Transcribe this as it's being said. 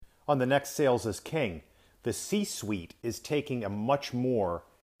On the next Sales is King, the C-suite is taking a much more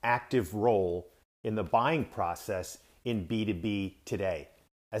active role in the buying process in B2B today.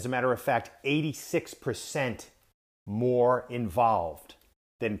 As a matter of fact, 86% more involved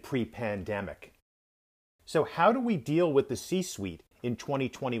than pre-pandemic. So how do we deal with the C-suite in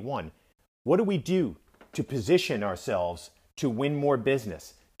 2021? What do we do to position ourselves to win more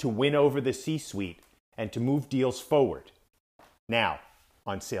business, to win over the C-suite, and to move deals forward? Now,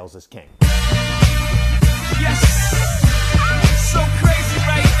 on Sales is King. Yes, so crazy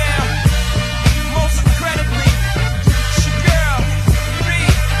right now. Most incredibly, it's your girl, Reed.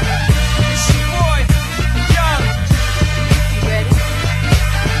 It's your boy, Young. You ready?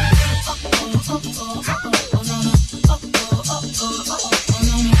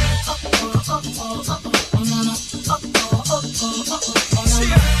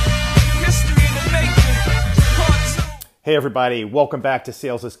 History in the making. Part 2. Hey everybody, welcome back to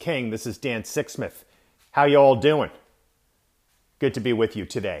Sales is King. This is Dan Sixsmith. How you all doing? Good to be with you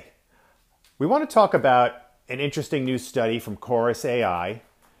today. We want to talk about an interesting new study from Chorus AI.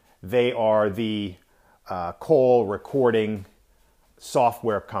 They are the call recording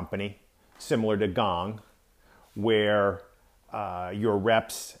software company similar to Gong, where your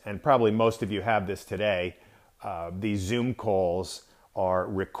reps, and probably most of you have this today, these Zoom calls are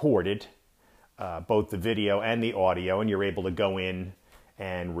recorded, both the video and the audio, and you're able to go in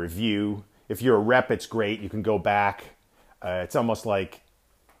and review. If you're a rep, it's great. You can go back. It's almost like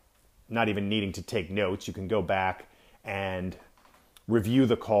not even needing to take notes. You can go back and review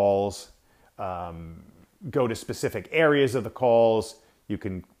the calls, go to specific areas of the calls. You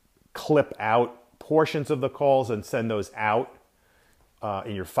can clip out portions of the calls and send those out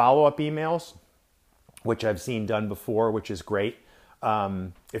in your follow-up emails, which I've seen done before, which is great.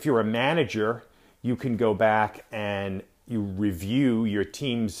 If you're a manager, you can go back and you review your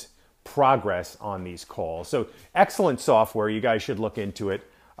team's progress on these calls. So excellent software. You guys should look into it.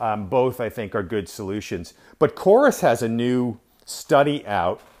 Both, I think, are good solutions. But Chorus has a new study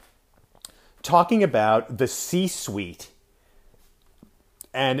out talking about the C-suite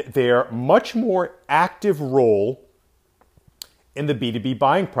and their much more active role in the B2B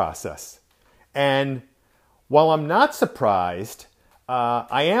buying process. And while I'm not surprised,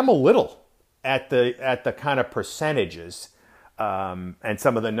 I am a little at the kind of percentages and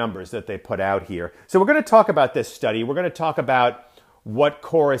some of the numbers that they put out here. So we're going to talk about this study. We're going to talk about what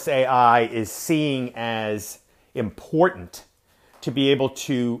Chorus AI is seeing as important to be able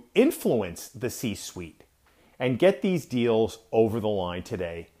to influence the C-suite and get these deals over the line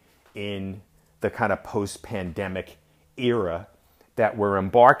today in the kind of post-pandemic era that we're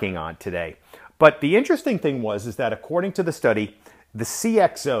embarking on today. But the interesting thing is that according to the study, the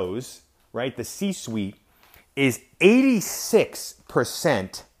CXOs, right, the C-suite, is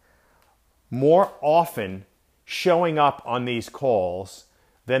 86% more often showing up on these calls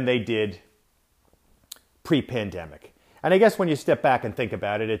than they did pre-pandemic. And I guess when you step back and think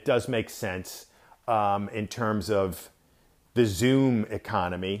about it, it does make sense in terms of the Zoom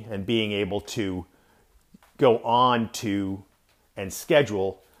economy and being able to go on to and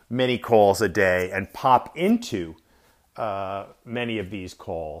schedule many calls a day and pop into many of these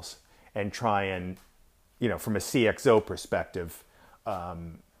calls and try and, from a CXO perspective,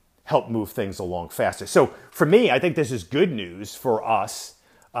 help move things along faster. So for me, I think this is good news for us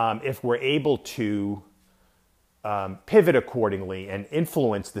if we're able to pivot accordingly and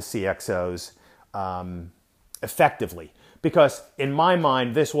influence the CXOs effectively. Because in my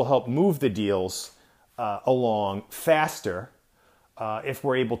mind, this will help move the deals along faster if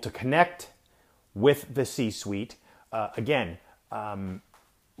we're able to connect with the C-suite. Again,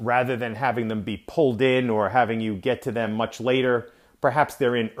 rather than having them be pulled in or having you get to them much later, perhaps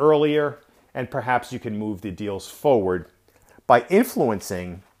they're in earlier, and perhaps you can move the deals forward by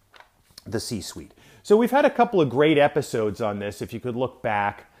influencing the C-suite. So we've had a couple of great episodes on this. If you could look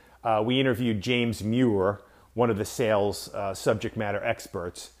back, we interviewed James Muir, one of the sales subject matter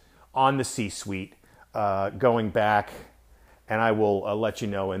experts on the C-suite, going back, and I will let you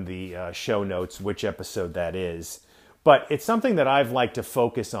know in the show notes which episode that is. But it's something that I've liked to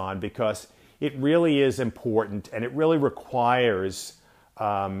focus on because it really is important, and it really requires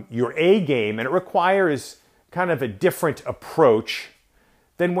your A game, and it requires kind of a different approach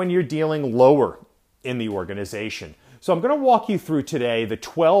than when you're dealing lower in the organization. So I'm going to walk you through today the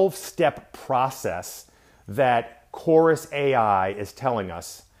 12-step process that Chorus AI is telling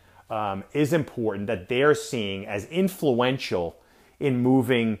us is important, that they're seeing as influential in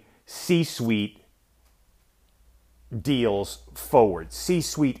moving C-suite deals forward,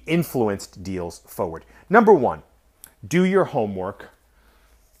 C-suite influenced deals forward. Number one, do your homework.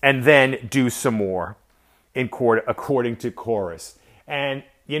 and then do some more in court according to Chorus. And,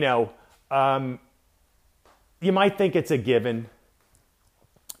 you might think it's a given,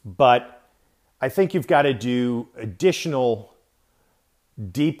 but I think you've got to do additional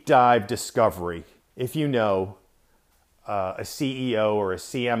deep dive discovery if you know a CEO or a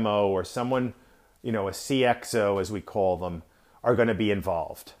CMO or someone, a CXO as we call them, are going to be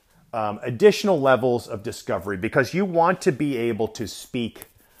involved. Additional levels of discovery, because you want to be able to speak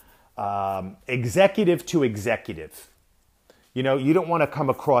executive to executive. You don't want to come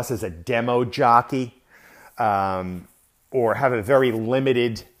across as a demo jockey or have a very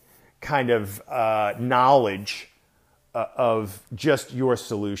limited kind of knowledge of just your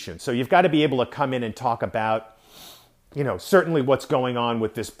solution. So you've got to be able to come in and talk about, certainly what's going on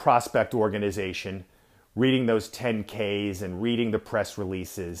with this prospect organization, reading those 10Ks and reading the press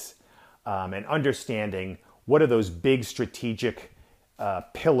releases, and understanding what are those big strategic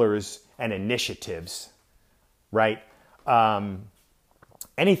pillars and initiatives, right?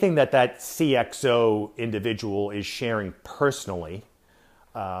 Anything that CXO individual is sharing personally,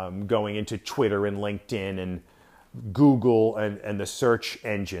 going into Twitter and LinkedIn and Google and the search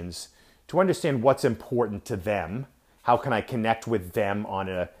engines, to understand what's important to them. How can I connect with them on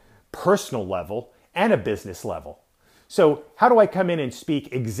a personal level and a business level? So how do I come in and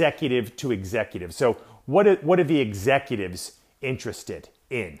speak executive to executive? So what are the executives interested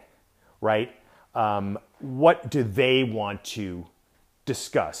in, right? What do they want to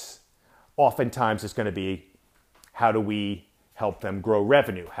discuss? Oftentimes it's going to be, how do we help them grow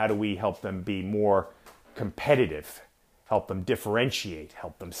revenue? How do we help them be more competitive? Help them differentiate?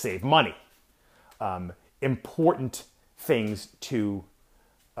 Help them save money? Important things to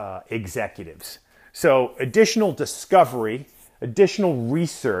executives. So additional discovery, additional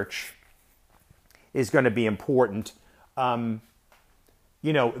research is going to be important.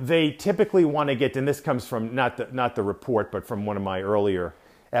 They typically want to get, and this comes from not the report, but from one of my earlier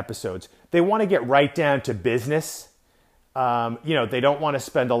episodes. They want to get right down to business. They don't want to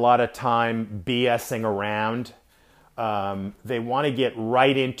spend a lot of time BSing around. They want to get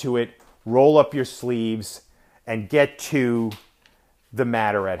right into it, roll up your sleeves, and get to the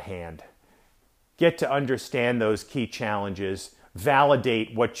matter at hand. Get to understand those key challenges,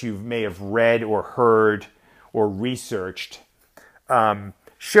 validate what you may have read or heard or researched.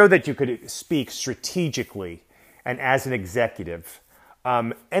 Show that you could speak strategically and as an executive.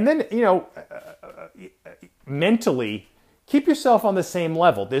 And then, mentally, keep yourself on the same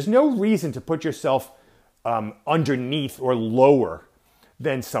level. There's no reason to put yourself underneath or lower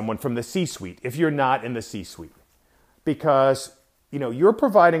than someone from the C-suite if you're not in the C-suite. Because, you're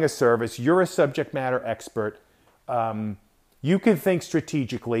providing a service, you're a subject matter expert, you can think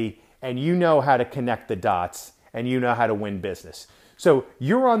strategically, and you know how to connect the dots, and you know how to win business. So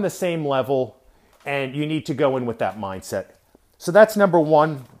you're on the same level, and you need to go in with that mindset. So that's number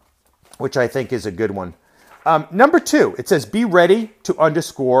one, which I think is a good one. Number two, it says, be ready to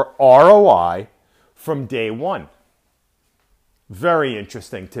underscore ROI from day one. Very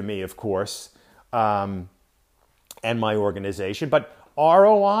interesting to me, of course, and my organization. But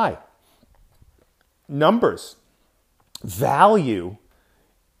ROI, numbers, value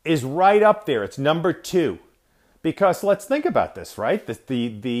is right up there. It's number two. Because let's think about this, right?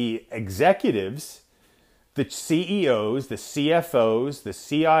 The executives, the CEOs, the CFOs, the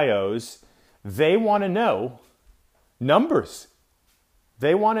CIOs, they want to know numbers.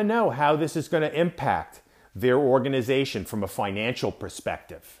 They want to know how this is going to impact their organization from a financial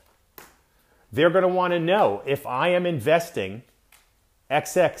perspective. They're going to want to know, if I am investing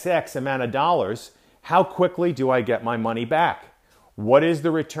XXX amount of dollars, how quickly do I get my money back? What is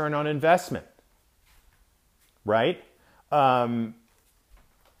the return on investment? Right? And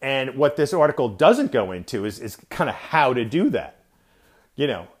what this article doesn't go into is kind of how to do that.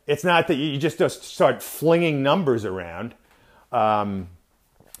 It's not that you just start flinging numbers around and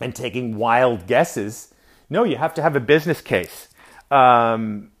taking wild guesses. No, you have to have a business case.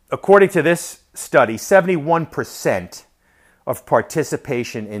 According to this study, 71% of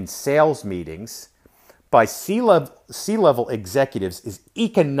participation in sales meetings by C-level executives is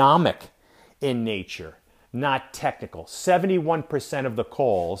economic in nature, not technical. 71% of the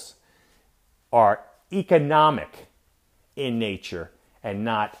calls are economic in nature and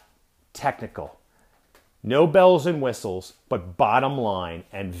not technical. No bells and whistles, but bottom line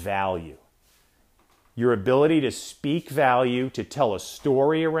and value. Your ability to speak value, to tell a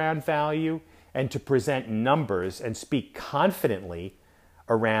story around value, and to present numbers and speak confidently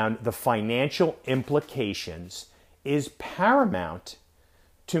around the financial implications is paramount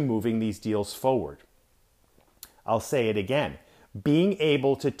to moving these deals forward. I'll say it again. being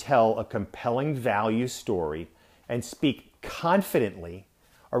able to tell a compelling value story and speak confidently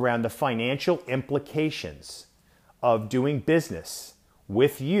around the financial implications of doing business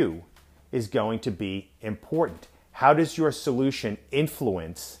with you is going to be important. How does your solution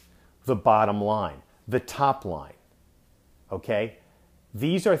influence the bottom line, the top line? Okay?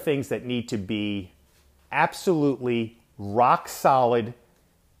 These are things that need to be absolutely rock solid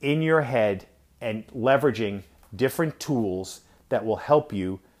in your head and leveraging different tools that will help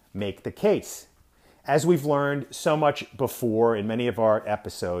you make the case. As we've learned so much before in many of our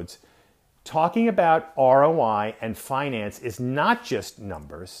episodes, talking about ROI and finance is not just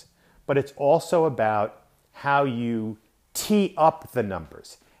numbers, but it's also about how you tee up the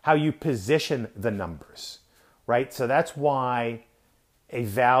numbers, how you position the numbers, right? So that's why a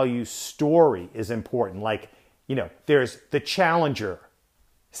value story is important. Like, there's the Challenger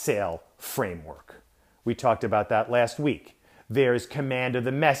sale framework. We talked about that last week. There's command of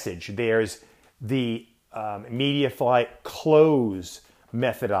the message. There's the media flight close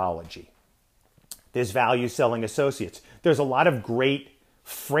methodology. There's value selling associates. There's a lot of great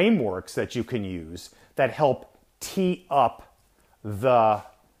frameworks that you can use that help tee up the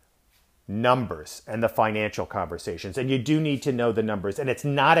numbers and the financial conversations. And you do need to know the numbers. And it's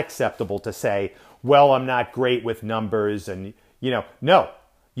not acceptable to say, well, I'm not great with numbers. And, no,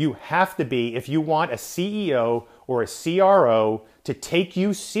 you have to be, if you want a CEO or a CRO to take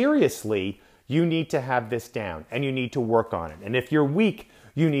you seriously, you need to have this down and you need to work on it. And if you're weak,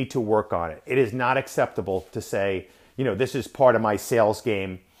 you need to work on it. It is not acceptable to say, this is part of my sales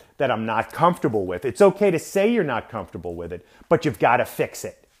game that I'm not comfortable with. It's okay to say you're not comfortable with it, but you've got to fix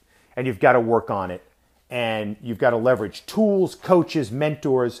it and you've got to work on it. And you've got to leverage tools, coaches,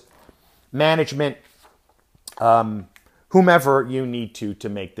 mentors, management, whomever you need to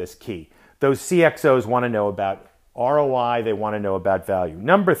make this key. Those CXOs want to know about ROI. They want to know about value.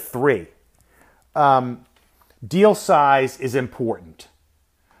 Number 3, deal size is important.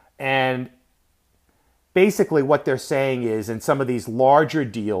 And basically what they're saying is in some of these larger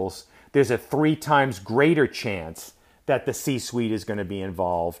deals, there's a 3 times greater chance that the C-suite is going to be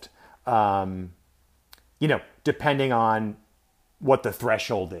involved, depending on what the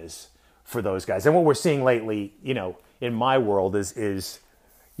threshold is for those guys. And what we're seeing lately, in my world is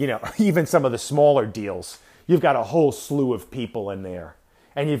even some of the smaller deals, you've got a whole slew of people in there.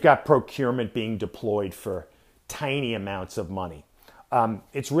 And you've got procurement being deployed for tiny amounts of money.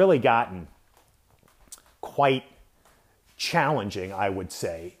 It's really gotten quite challenging, I would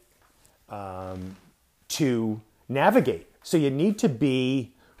say, to navigate. So you need to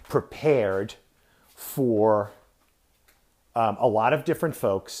be prepared for a lot of different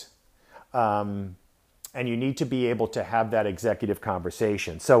folks, and you need to be able to have that executive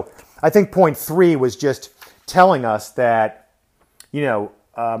conversation. So I think point 3 was just telling us that,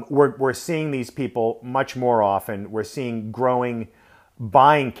 we're seeing these people much more often. We're seeing growing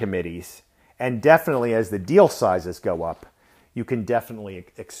buying committees. And definitely as the deal sizes go up, you can definitely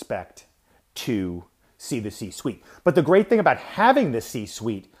expect to see the C-suite. But the great thing about having the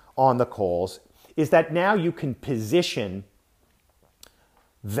C-suite on the calls is that now you can position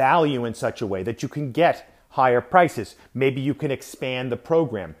value in such a way that you can get higher prices. Maybe you can expand the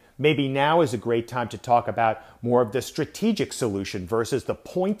program. Maybe now is a great time to talk about more of the strategic solution versus the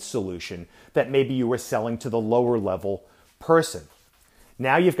point solution that maybe you were selling to the lower level person.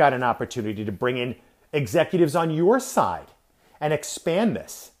 Now you've got an opportunity to bring in executives on your side and expand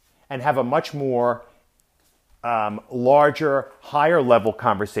this and have a much more larger, higher level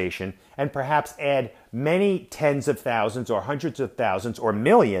conversation and perhaps add many tens of thousands or hundreds of thousands or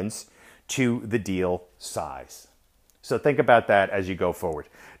millions to the deal size. So think about that as you go forward.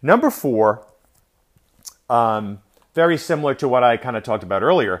 Number 4, very similar to what I kind of talked about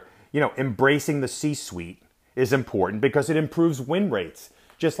earlier, embracing the C-suite is important because it improves win rates,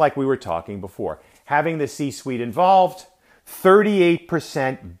 just like we were talking before. Having the C-suite involved,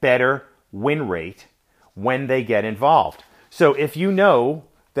 38% better win rate when they get involved. So if you know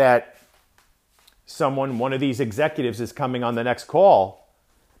that one of these executives is coming on the next call,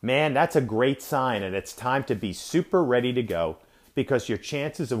 man, that's a great sign, and it's time to be super ready to go because your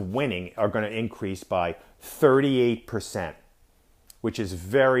chances of winning are going to increase by 38%, which is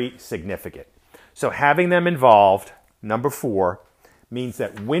very significant. So having them involved, number 4, means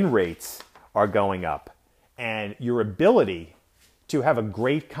that win rates are going up, and your ability to have a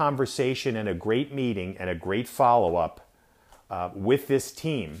great conversation and a great meeting and a great follow-up with this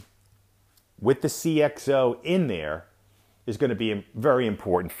team, with the CXO in there, is going to be very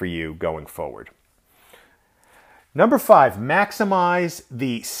important for you going forward. Number 5, maximize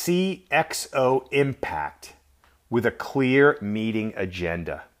the CXO impact with a clear meeting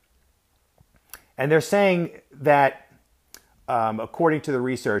agenda. And they're saying that, according to the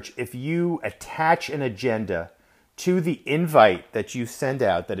research, if you attach an agenda to the invite that you send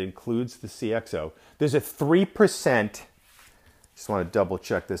out that includes the CXO, there's a 3%, just want to double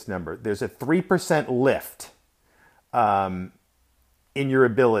check this number, there's a 3% lift in your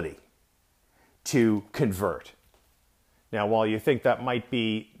ability to convert. Now, while you think that might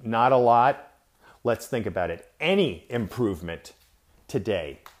be not a lot, let's think about it. Any improvement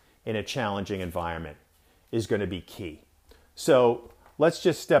today in a challenging environment is going to be key. So let's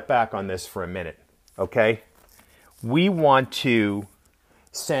just step back on this for a minute, okay? We want to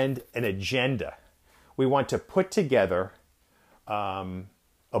send an agenda. We want to put together a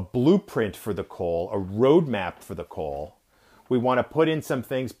blueprint for the call, a roadmap for the call. We want to put in some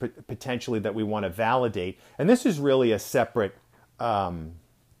things potentially that we want to validate. And this is really a separate podcast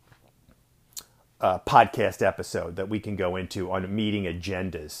episode that we can go into on meeting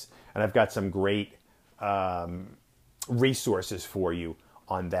agendas. And I've got some great resources for you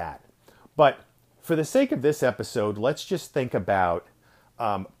on that. But for the sake of this episode, let's just think about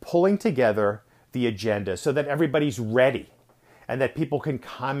pulling together the agenda so that everybody's ready and that people can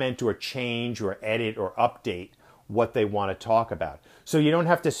comment or change or edit or update what they want to talk about. So you don't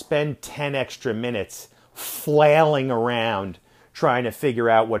have to spend 10 extra minutes flailing around trying to figure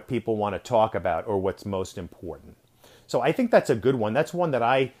out what people want to talk about or what's most important. So I think that's a good one. That's one that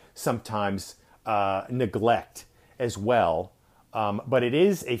I sometimes neglect as well. But it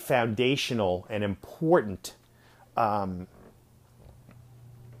is a foundational and important part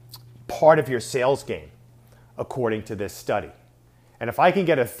of your sales game, according to this study. And if I can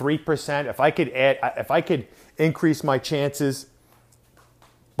get a 3%, if I could increase my chances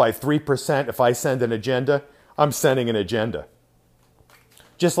by 3% if I send an agenda, I'm sending an agenda.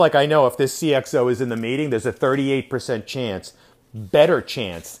 Just like I know if this CXO is in the meeting, there's a 38% chance, better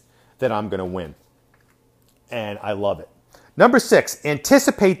chance, that I'm going to win. And I love it. Number 6,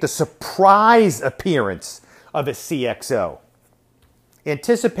 anticipate the surprise appearance of a CXO.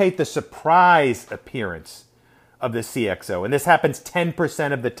 Anticipate the surprise appearance of the CXO. And this happens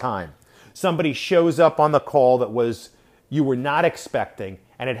 10% of the time. Somebody shows up on the call that you were not expecting,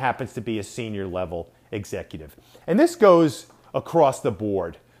 and it happens to be a senior level executive. And this goes across the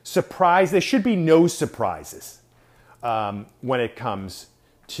board. There should be no surprises when it comes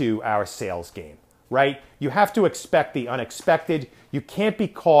to our sales game, right? You have to expect the unexpected. You can't be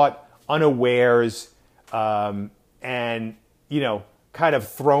caught unawares and, kind of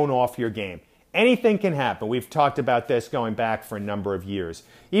thrown off your game. Anything can happen. We've talked about this going back for a number of years.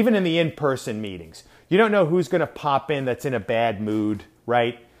 Even in the in-person meetings. You don't know who's going to pop in that's in a bad mood,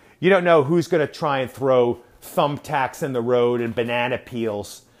 right? You don't know who's going to try and throw thumbtacks in the road and banana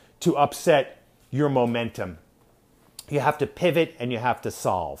peels to upset your momentum. You have to pivot and you have to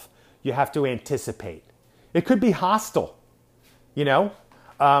solve. You have to anticipate. It could be hostile,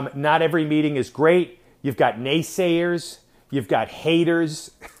 Not every meeting is great. You've got naysayers. You've got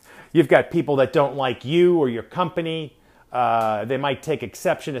haters. You've got people that don't like you or your company. They might take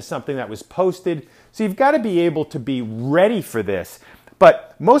exception to something that was posted. So you've got to be able to be ready for this.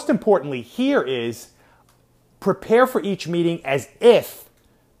 But most importantly here is prepare for each meeting as if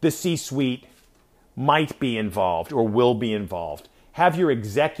the C-suite might be involved or will be involved. Have your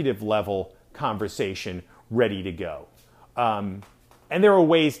executive level conversation ready to go. And there are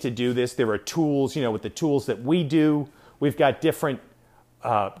ways to do this. There are tools, with the tools that we do, we've got different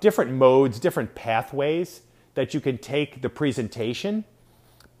modes, different pathways that you can take the presentation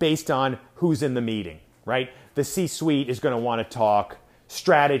based on who's in the meeting, right? The C-suite is going to want to talk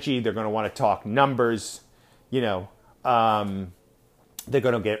strategy. They're going to want to talk numbers. They're going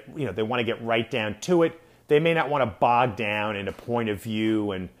to they want to get right down to it. They may not want to bog down in a point of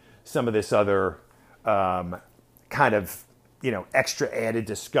view and some of this other kind of, extra added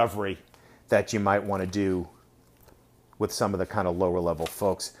discovery that you might want to do with some of the kind of lower level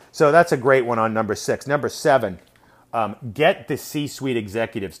folks. So that's a great one on number 6. Number 7, get the C-suite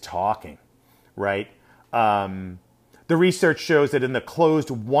executives talking, right? The research shows that in the closed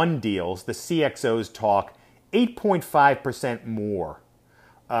won deals, the CXOs talk 8.5% more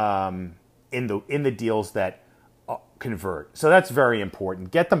in the deals that convert. So that's very important.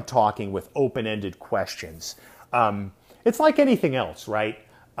 Get them talking with open-ended questions. It's like anything else, right?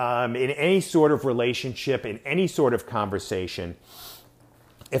 In any sort of relationship, in any sort of conversation,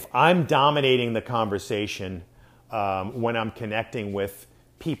 if I'm dominating the conversation when I'm connecting with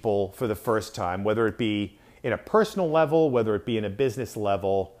people for the first time, whether it be in a personal level, whether it be in a business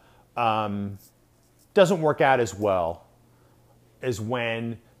level, doesn't work out as well as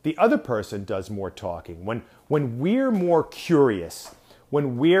when the other person does more talking. When when we're more curious,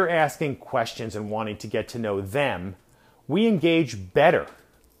 when we're asking questions and wanting to get to know them, we engage better.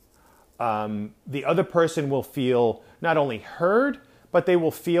 The other person will feel not only heard, but they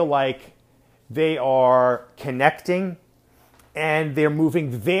will feel like they are connecting and they're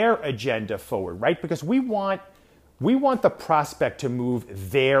moving their agenda forward, right? Because we want the prospect to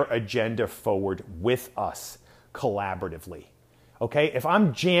move their agenda forward with us collaboratively. Okay? If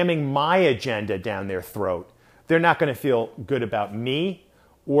I'm jamming my agenda down their throat, they're not going to feel good about me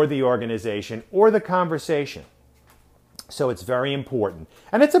or the organization or the conversation. So it's very important.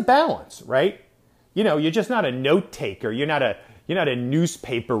 And it's a balance, right? You know, you're just not a note taker. You're not a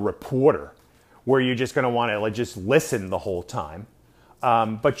newspaper reporter where you're just going to want to just listen the whole time.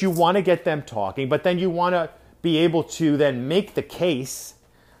 But you want to get them talking, but then you want to be able to then make the case,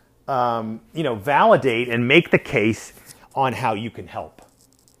 validate and make the case on how you can help.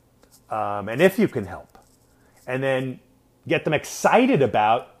 And if you can help. And then get them excited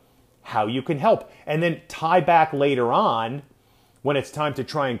about how you can help. And then tie back later on, when it's time to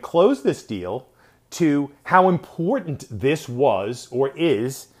try and close this deal, to how important this was or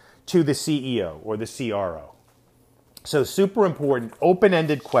is to the CEO or the CRO. So super important,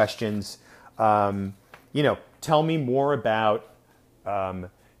 open-ended questions. Tell me more about,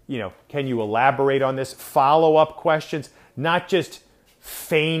 can you elaborate on this? Follow-up questions, not just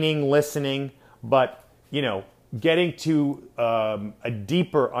feigning listening, but, getting to a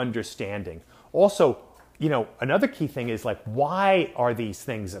deeper understanding. Also, another key thing is like, why are these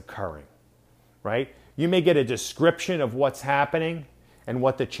things occurring, right? You may get a description of what's happening and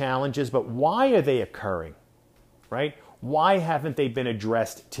what the challenge is, but why are they occurring, right? Why haven't they been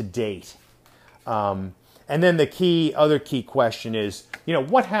addressed to date? And then the other key question is,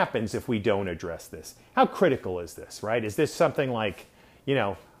 what happens if we don't address this? How critical is this, right? Is this something like,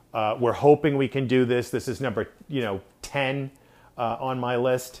 we're hoping we can do this. This is number, 10 on my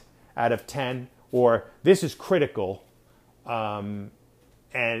list out of 10. Or this is critical, and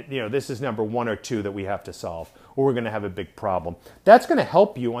this is number 1 or 2 that we have to solve, or we're going to have a big problem. That's going to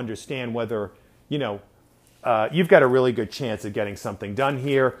help you understand whether, you've got a really good chance of getting something done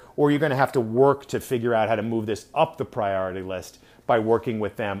here, or you're going to have to work to figure out how to move this up the priority list by working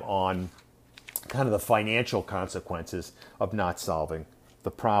with them on kind of the financial consequences of not solving the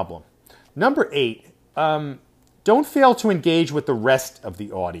problem. Number 8, don't fail to engage with the rest of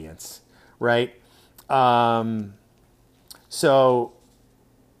the audience, right?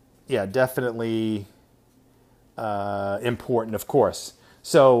 Definitely important, of course.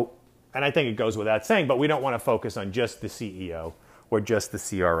 So, and I think it goes without saying, but we don't want to focus on just the CEO or just the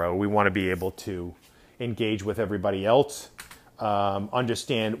CRO. We want to be able to engage with everybody else,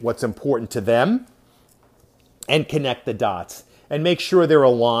 understand what's important to them, and connect the dots. And make sure they're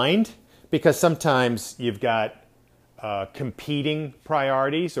aligned, because sometimes you've got competing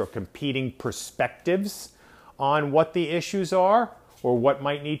priorities or competing perspectives on what the issues are or what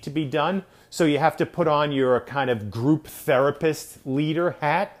might need to be done. So you have to put on your kind of group therapist leader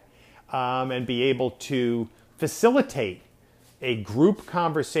hat and be able to facilitate a group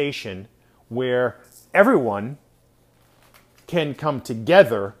conversation where everyone can come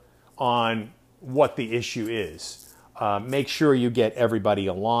together on what the issue is. Make sure you get everybody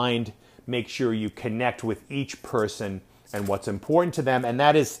aligned. Make sure you connect with each person and what's important to them. And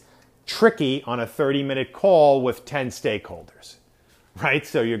that is tricky on a 30-minute call with 10 stakeholders, right?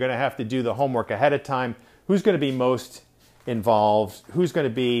 So you're going to have to do the homework ahead of time. Who's going to be most involved? Who's going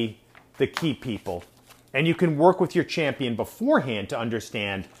to be the key people? And you can work with your champion beforehand to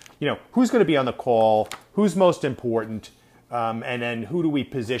understand, who's going to be on the call, who's most important, and then who do we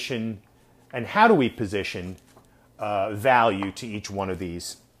position and how do we position value to each one of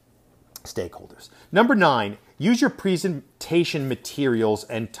these stakeholders. Number 9, use your presentation materials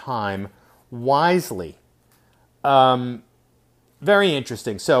and time wisely. Very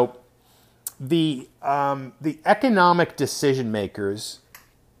interesting. So the economic decision makers,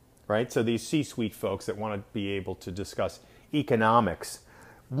 right? So these C-suite folks that want to be able to discuss economics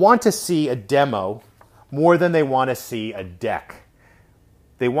want to see a demo more than they want to see a deck.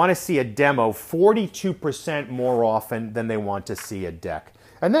 They want to see a demo 42% more often than they want to see a deck.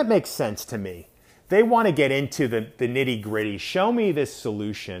 And that makes sense to me. They want to get into the nitty-gritty. Show me this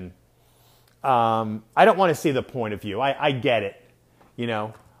solution. I don't want to see the point of view. I get it.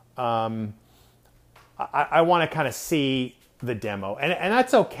 I want to kind of see the demo. And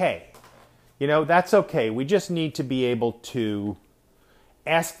that's okay. That's okay. We just need to be able to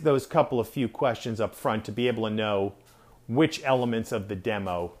ask those couple of few questions up front to be able to know which elements of the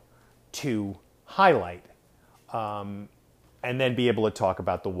demo to highlight. and then be able to talk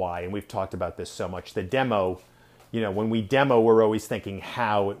about the why. And we've talked about this so much. The demo, when we demo, we're always thinking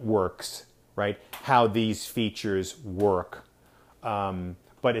how it works, right? How these features work.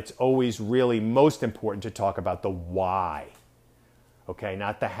 But it's always really most important to talk about the why. Okay,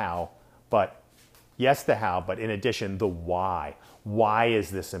 not the how, but yes, the how, but in addition, the why. Why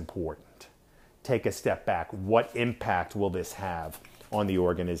is this important? Take a step back. What impact will this have on the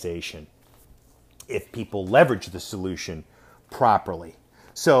organization if people leverage the solution properly?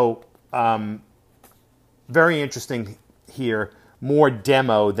 So, very interesting here, more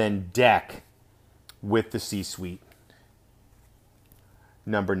demo than deck with the C-suite.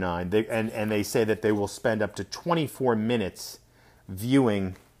 Number 9, and they say that they will spend up to 24 minutes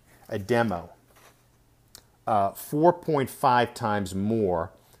viewing a demo. 4.5 times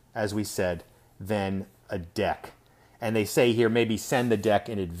more, as we said, than a deck. And they say here maybe send the deck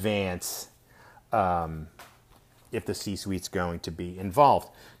in advance if the C-suite's going to be involved.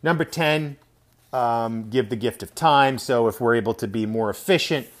 Number 10, give the gift of time. So if we're able to be more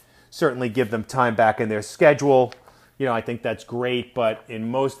efficient, certainly give them time back in their schedule. I think that's great, but in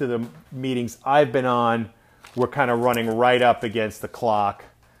most of the meetings I've been on, we're kind of running right up against the clock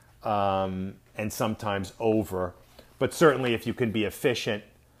and sometimes over. But certainly if you can be efficient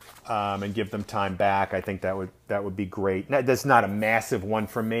and give them time back, I think that would be great. That's not a massive one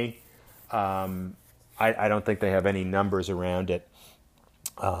for me. I don't think they have any numbers around it.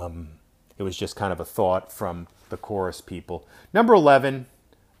 It was just kind of a thought from the Chorus people. Number 11,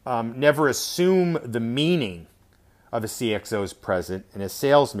 never assume the meaning of a CXO's present in a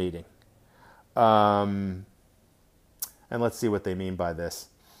sales meeting. And let's see what they mean by this.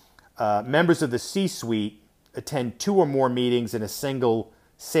 Members of the C-suite attend 2 or more meetings in a single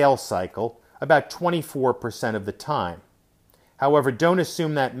sales cycle about 24% of the time. However, don't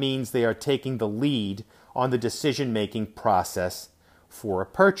assume that means they are taking the lead on the decision-making process for a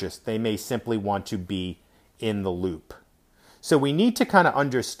purchase. They may simply want to be in the loop. So we need to kind of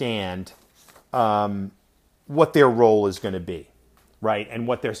understand what their role is going to be, right? And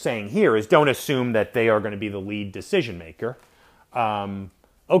what they're saying here is don't assume that they are going to be the lead decision maker.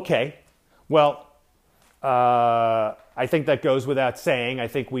 Okay, well, I think that goes without saying. I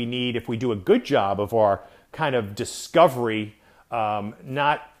think we need, if we do a good job of our kind of discovery,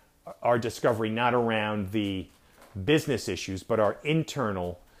 not around the business issues, but our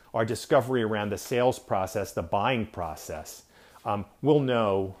discovery around the sales process, the buying process, we'll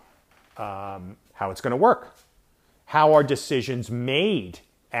know how it's going to work. How are decisions made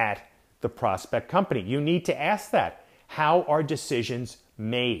at the prospect company? You need to ask that. How are decisions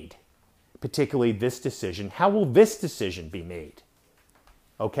made? Particularly this decision. How will this decision be made?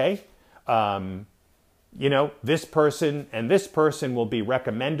 Okay? This person and this person will be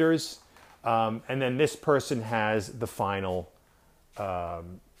recommenders, and then this person has the final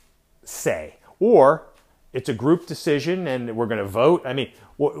say. Or it's a group decision and we're going to vote. I mean,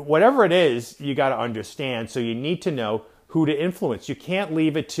 whatever it is, you got to understand. So you need to know who to influence. You can't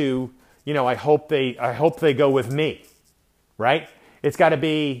leave it to, I hope they go with me, right? It's got to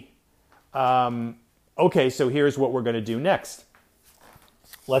be, okay, so here's what we're going to do next.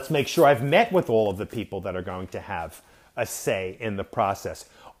 Let's make sure I've met with all of the people that are going to have a say in the process.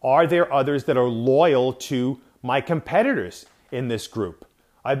 Are there others that are loyal to my competitors in this group?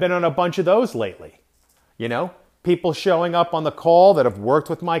 I've been on a bunch of those lately. People showing up on the call that have worked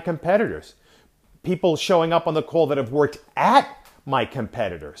with my competitors. People showing up on the call that have worked at my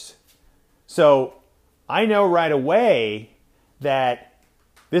competitors. So I know right away that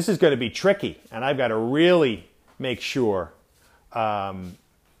this is going to be tricky, and I've got to really make sure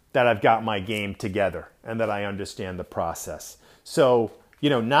that I've got my game together and that I understand the process. So,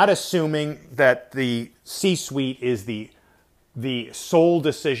 not assuming that the C-suite is the sole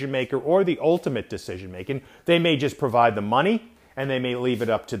decision maker or the ultimate decision maker. They may just provide the money and they may leave it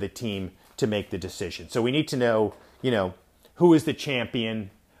up to the team to make the decision. So we need to know, who is the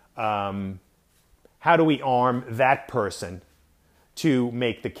champion? How do we arm that person to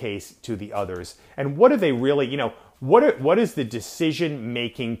make the case to the others? And what do they really, what is the decision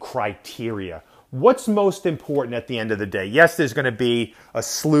making criteria? What's most important at the end of the day? Yes, there's going to be a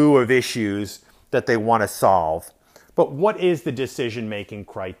slew of issues that they want to solve. But what is the decision-making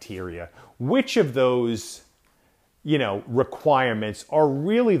criteria? Which of those, requirements are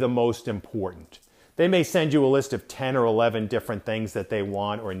really the most important? They may send you a list of 10 or 11 different things that they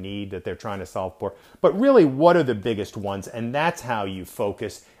want or need that they're trying to solve for. But really, what are the biggest ones? And that's how you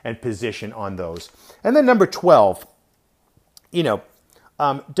focus and position on those. And then number 12,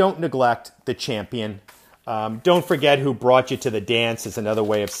 don't neglect the champion. Don't forget who brought you to the dance is another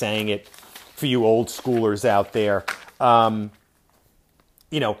way of saying it for you old schoolers out there.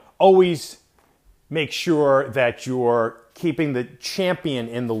 always make sure that you're keeping the champion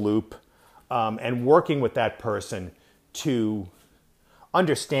in the loop and working with that person to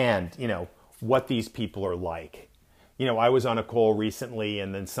understand, what these people are like. I was on a call recently,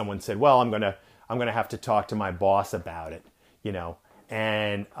 and then someone said, "Well, I'm gonna have to talk to my boss about it,"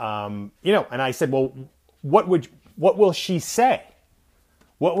 and and I said, "Well, what will she say?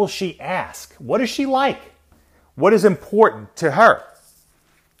 What will she ask? What is she like? What is important to her?"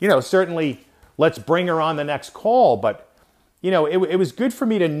 Certainly, let's bring her on the next call, but it was good for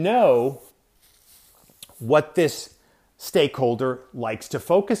me to know what this stakeholder likes to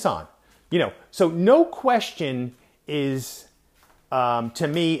focus on. So no question is, to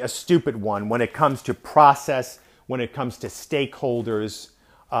me, a stupid one when it comes to process, when it comes to stakeholders,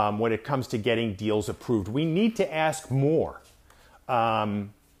 when it comes to getting deals approved. We need to ask more.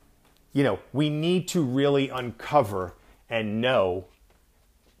 We need to really uncover and know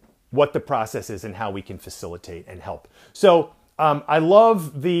what the process is and how we can facilitate and help. So I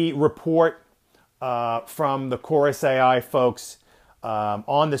love the report from the Chorus AI folks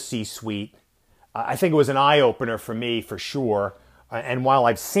on the C-suite. I think it was an eye-opener for me, for sure. And while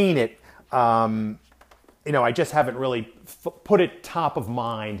I've seen it, I just haven't really put it top of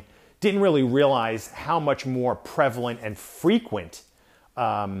mind. Didn't really realize how much more prevalent and frequent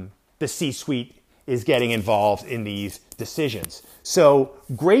the C-suite is getting involved in these decisions. So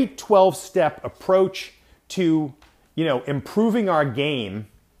great 12-step approach to, improving our game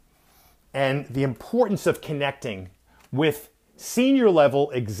and the importance of connecting with senior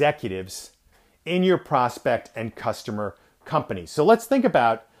level executives in your prospect and customer companies. So let's think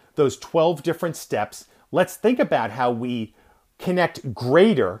about those 12 different steps. Let's think about how we connect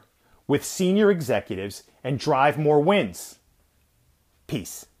greater with senior executives and drive more wins.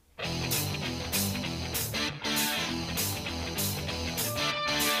 Peace.